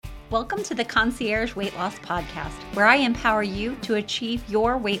Welcome to the Concierge Weight Loss Podcast, where I empower you to achieve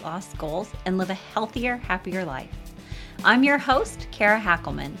your weight loss goals and live a healthier, happier life. I'm your host, Kara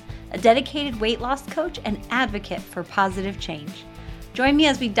Hackelman, a dedicated weight loss coach and advocate for positive change. Join me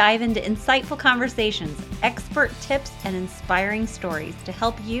as we dive into insightful conversations, expert tips, and inspiring stories to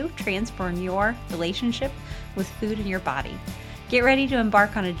help you transform your relationship with food and your body. Get ready to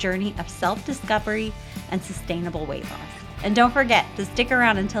embark on a journey of self-discovery and sustainable weight loss. And don't forget to stick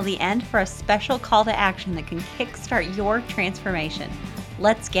around until the end for a special call to action that can kickstart your transformation.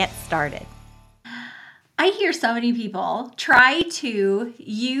 Let's get started. I hear so many people try to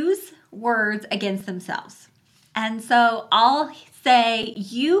use words against themselves. And so I'll say,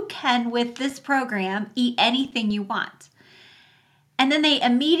 you can, with this program, eat anything you want. And then they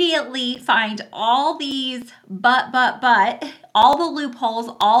immediately find all these but, all the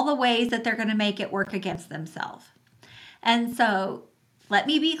loopholes, all the ways that they're going to make it work against themselves. And so let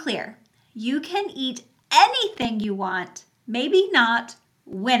me be clear. You can eat anything you want, maybe not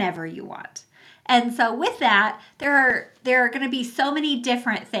whenever you want. And so with that, there are going to be so many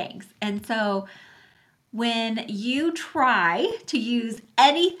different things. And so when you try to use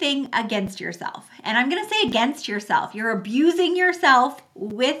anything against yourself, and I'm going to say against yourself, you're abusing yourself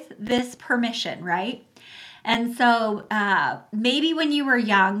with this permission, right? And so maybe when you were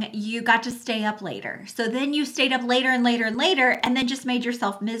young, you got to stay up later. So then you stayed up later and later and later, and then just made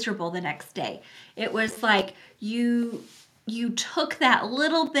yourself miserable the next day. It was like you took that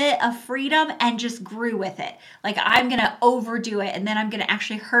little bit of freedom and just grew with it. Like, I'm going to overdo it, and then I'm going to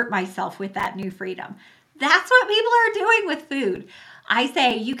actually hurt myself with that new freedom. That's what people are doing with food. I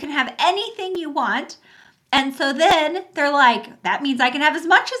say you can have anything you want. And so then they're like, that means I can have as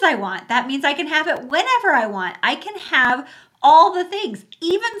much as I want. That means I can have it whenever I want. I can have all the things,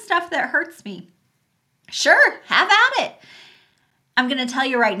 even stuff that hurts me. Sure, have at it. I'm going to tell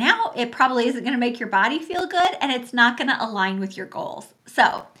you right now, it probably isn't going to make your body feel good, and it's not going to align with your goals.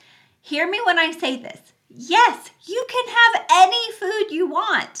 So hear me when I say this. Yes, you can have any food you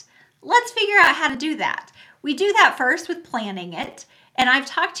want. Let's figure out how to do that. We do that first with planning it. And I've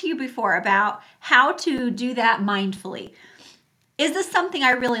talked to you before about how to do that mindfully. Is this something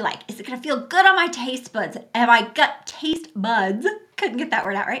I really like? Is it going to feel good on my taste buds? Have I got taste buds? Couldn't get that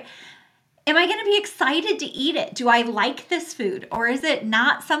word out right. Am I going to be excited to eat it? Do I like this food? Or is it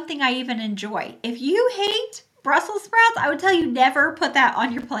not something I even enjoy? If you hate Brussels sprouts, I would tell you never put that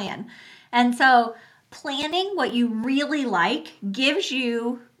on your plan. And so planning what you really like gives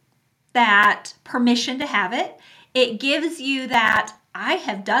you that permission to have it. It gives you that I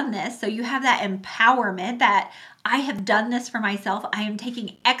have done this. So you have that empowerment that I have done this for myself. I am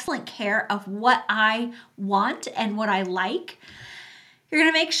taking excellent care of what I want and what I like. You're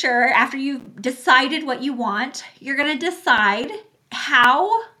going to make sure after you've decided what you want, you're going to decide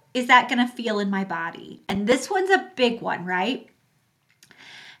how is that going to feel in my body? And this one's a big one, right?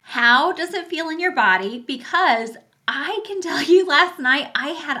 How does it feel in your body? Because I can tell you last night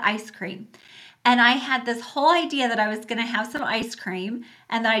I had ice cream. And I had this whole idea that I was going to have some ice cream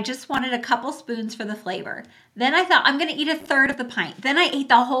and that I just wanted a couple spoons for the flavor. Then I thought I'm going to eat a third of the pint. Then I ate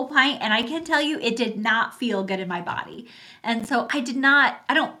the whole pint, and I can tell you it did not feel good in my body. And so I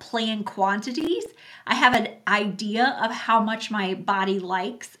don't plan quantities. I have an idea of how much my body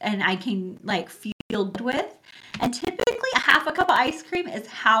likes and I can feel good with. And typically a half a cup of ice cream is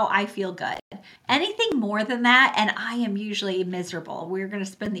how I feel good. Anything more than that, and I am usually miserable. We're going to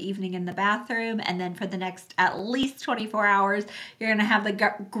spend the evening in the bathroom, and then for the next at least 24 hours, you're going to have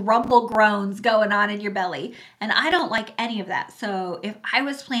the grumble groans going on in your belly. And I don't like any of that. So if I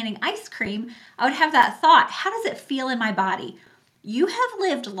was planning ice cream, I would have that thought, how does it feel in my body? You have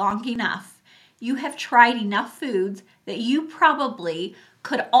lived long enough. You have tried enough foods that you probably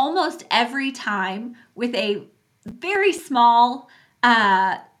could almost every time with a very small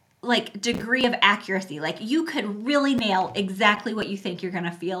degree of accuracy. Like, you could really nail exactly what you think you're going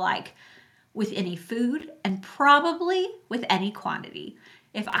to feel like with any food and probably with any quantity.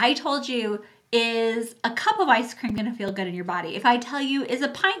 If I told you, is a cup of ice cream going to feel good in your body? If I tell you, is a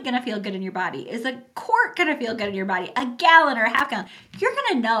pint going to feel good in your body? Is a quart going to feel good in your body? A gallon or a half gallon? You're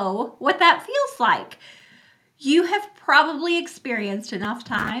going to know what that feels like. You have probably experienced enough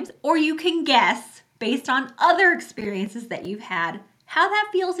times, or you can guess based on other experiences that you've had, how that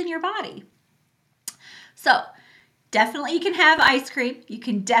feels in your body. So definitely you can have ice cream. You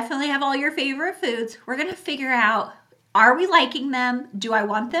can definitely have all your favorite foods. We're going to figure out, are we liking them? Do I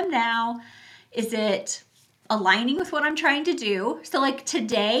want them now? Is it aligning with what I'm trying to do? So like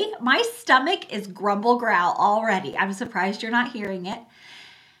today, my stomach is grumble growl already. I'm surprised you're not hearing it.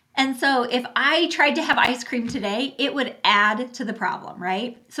 And so if I tried to have ice cream today, it would add to the problem,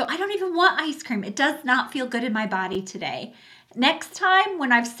 right? So I don't even want ice cream. It does not feel good in my body today. Next time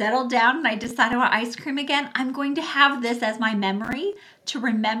when I've settled down and I decide I want ice cream again, I'm going to have this as my memory to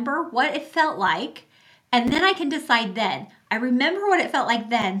remember what it felt like. And then I can decide then. I remember what it felt like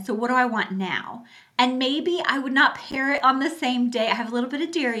then, so what do I want now? And maybe I would not pair it on the same day. I have a little bit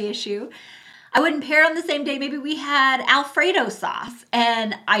of dairy issue. I wouldn't pair it on the same day. Maybe we had Alfredo sauce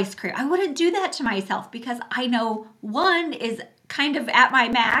and ice cream. I wouldn't do that to myself because I know one is kind of at my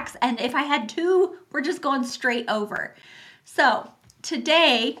max. And if I had two, we're just going straight over. So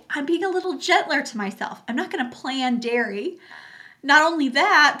today I'm being a little gentler to myself. I'm not going to plan dairy. Not only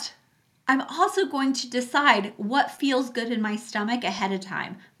that, I'm also going to decide what feels good in my stomach ahead of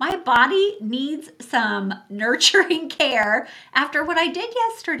time. My body needs some nurturing care after what I did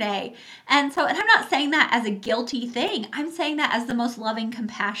yesterday. And I'm not saying that as a guilty thing. I'm saying that as the most loving,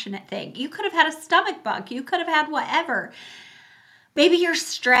 compassionate thing. You could have had a stomach bug. You could have had whatever. Maybe you're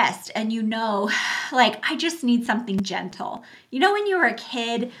stressed and I just need something gentle. When you were a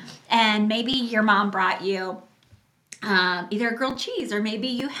kid and maybe your mom brought you either a grilled cheese, or maybe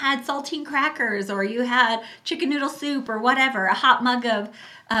you had saltine crackers, or you had chicken noodle soup, or whatever, a hot mug of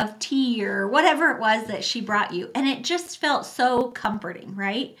tea, or whatever it was that she brought you. And it just felt so comforting,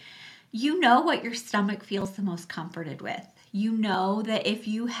 right? You know what your stomach feels the most comforted with. You know that if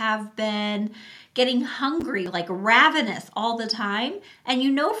you have been getting hungry, like ravenous all the time, and you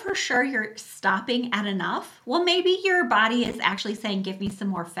know for sure you're stopping at enough, well, maybe your body is actually saying, give me some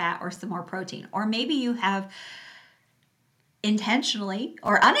more fat or some more protein. Or maybe you have intentionally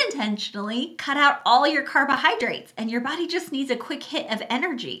or unintentionally cut out all your carbohydrates and your body just needs a quick hit of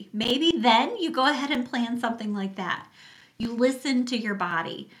energy. Maybe then you go ahead and plan something like that. You listen to your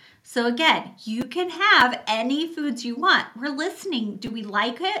body. So again, you can have any foods you want. We're listening. Do we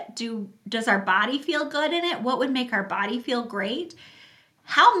like it? Does our body feel good in it? What would make our body feel great?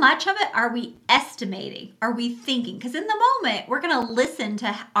 How much of it are we estimating? Are we thinking? Because in the moment, we're going to listen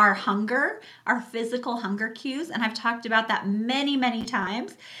to our hunger, our physical hunger cues. And I've talked about that many, many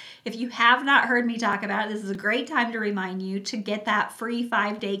times. If you have not heard me talk about it, this is a great time to remind you to get that free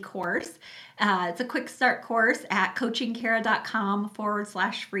 5-day course. It's a quick start course at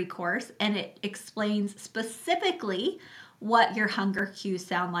coachingkara.com/free course. And it explains specifically what your hunger cues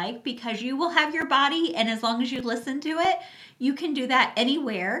sound like, because you will have your body, and as long as you listen to it, you can do that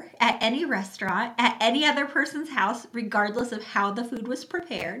anywhere, at any restaurant, at any other person's house, regardless of how the food was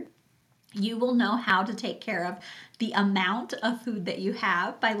prepared. You will know how to take care of the amount of food that you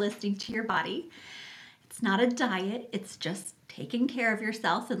have by listening to your body. It's not a diet, it's just taking care of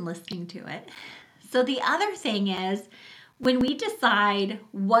yourself and listening to it. So the other thing is, when we decide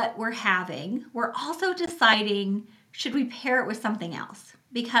what we're having, we're also deciding, should we pair it with something else?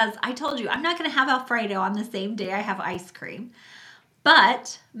 Because I told you, I'm not going to have Alfredo on the same day I have ice cream.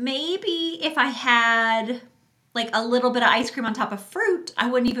 But maybe if I had like a little bit of ice cream on top of fruit, I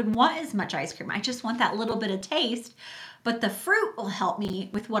wouldn't even want as much ice cream. I just want that little bit of taste. But the fruit will help me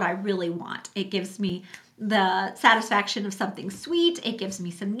with what I really want. It gives me the satisfaction of something sweet. It gives me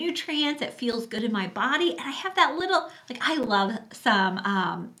some nutrients. It feels good in my body. And I have that little, I love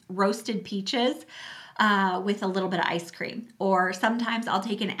some roasted peaches with a little bit of ice cream. Or sometimes I'll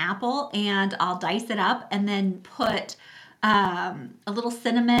take an apple and I'll dice it up and then put a little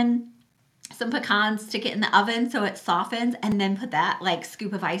cinnamon, some pecans, stick it in the oven so it softens, and then put that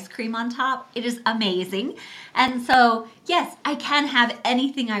scoop of ice cream on top. It is amazing. And so, yes, I can have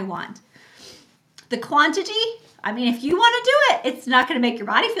anything I want. The quantity, if you want to do it, it's not going to make your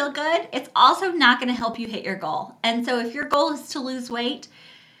body feel good. It's also not going to help you hit your goal. And so if your goal is to lose weight,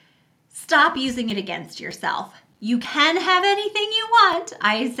 stop using it against yourself. You can have anything you want.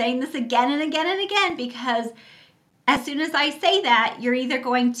 I'm saying this again and again and again because as soon as I say that, you're either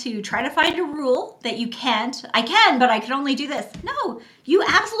going to try to find a rule that you can't. I can, but I can only do this. No, you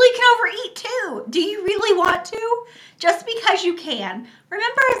absolutely can overeat too. Do you really want to? Just because you can.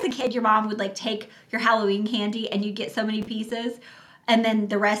 Remember as a kid, your mom would take your Halloween candy and you'd get so many pieces and then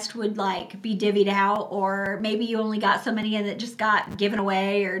the rest would be divvied out, or maybe you only got so many and it just got given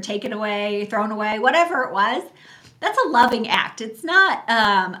away or taken away, thrown away, whatever it was. That's a loving act. It's not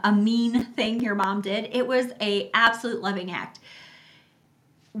a mean thing your mom did. It was an absolute loving act.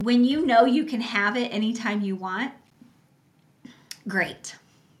 When you know you can have it anytime you want, great.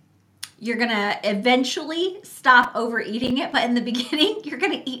 You're going to eventually stop overeating it, but in the beginning, you're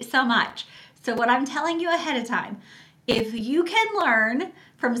going to eat so much. So what I'm telling you ahead of time, if you can learn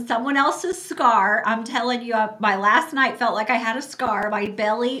from someone else's scar, I'm telling you, my last night felt like I had a scar. My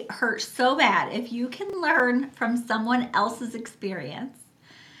belly hurt so bad. If you can learn from someone else's experience,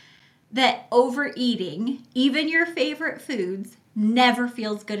 that overeating, even your favorite foods, never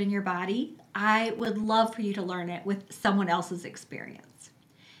feels good in your body, I would love for you to learn it with someone else's experience.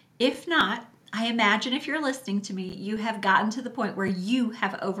 If not, I imagine if you're listening to me, you have gotten to the point where you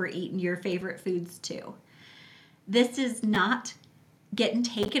have overeaten your favorite foods too. This is not getting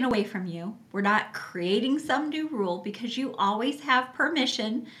taken away from you. We're not creating some new rule because you always have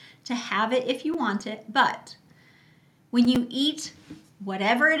permission to have it if you want it. But when you eat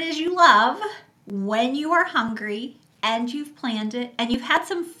whatever it is you love, when you are hungry and you've planned it and you've had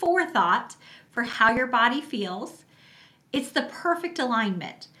some forethought for how your body feels, it's the perfect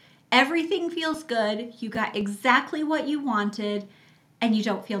alignment. Everything feels good. You got exactly what you wanted and you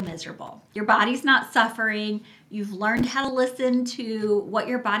don't feel miserable. Your body's not suffering. You've learned how to listen to what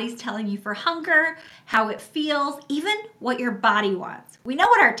your body's telling you for hunger, how it feels, even what your body wants. We know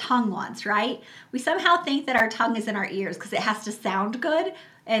what our tongue wants, right? We somehow think that our tongue is in our ears because it has to sound good,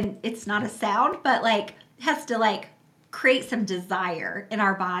 and it's not a sound, but it has to create some desire in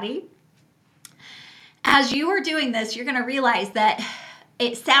our body. As you are doing this, you're going to realize that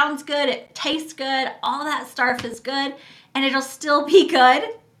it sounds good, it tastes good, all that stuff is good, and it'll still be good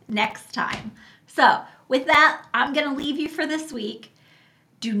next time. So with that, I'm going to leave you for this week.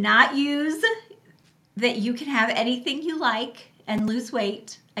 Do not use that you can have anything you like and lose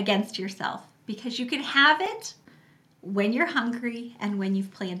weight against yourself, because you can have it when you're hungry and when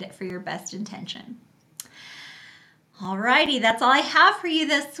you've planned it for your best intention. Alrighty, that's all I have for you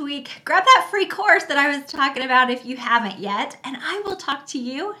this week. Grab that free course that I was talking about if you haven't yet, and I will talk to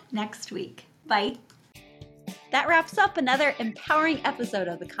you next week. Bye. That wraps up another empowering episode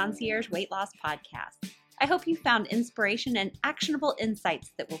of the Concierge Weight Loss Podcast. I hope you found inspiration and actionable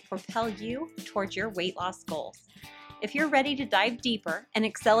insights that will propel you towards your weight loss goals. If you're ready to dive deeper and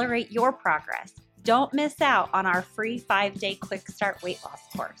accelerate your progress, don't miss out on our free 5-day quick start weight loss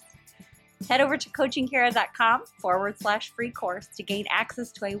course. Head over to coachingkara.com/free course to gain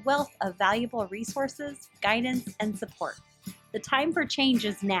access to a wealth of valuable resources, guidance, and support. The time for change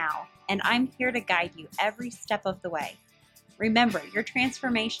is now, and I'm here to guide you every step of the way. Remember, your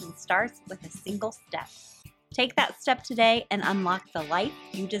transformation starts with a single step. Take that step today and unlock the life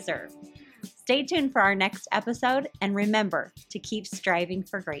you deserve. Stay tuned for our next episode, and remember to keep striving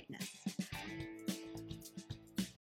for greatness.